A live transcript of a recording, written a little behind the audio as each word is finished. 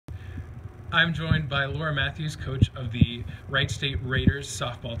I'm joined by Laura Matthews, coach of the Wright State Raiders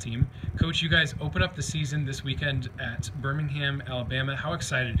softball team. Coach, you guys open up the season this weekend at Birmingham, Alabama. How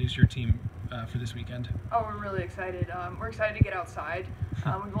excited is your team for this weekend? Oh, we're really excited. We're excited to get outside.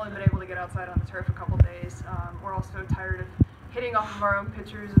 We've only been able to get outside on the turf a couple days. We're also tired of hitting off of our own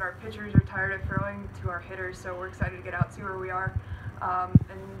pitchers, and our pitchers are tired of throwing to our hitters, so we're excited to get out, see where we are,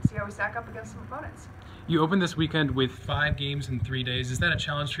 and see how we stack up against some opponents. You opened this weekend with 5 games in 3 days. Is that a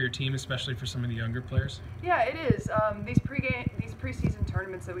challenge for your team, especially for some of the younger players? Yeah, it is. These preseason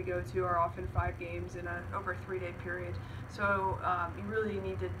tournaments that we go to are often 5 games in over a 3-day period. So you really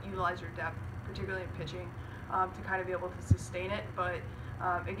need to utilize your depth, particularly in pitching, to kind of be able to sustain it. But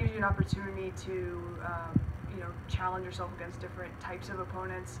it gives you an opportunity to challenge yourself against different types of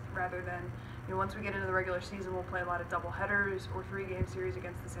opponents rather than, once we get into the regular season, we'll play a lot of double headers or 3-game series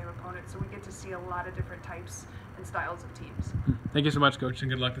against the same opponent. So we get to see a lot of different types and styles of teams. Thank you so much, Coach, and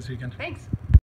good luck this weekend. Thanks.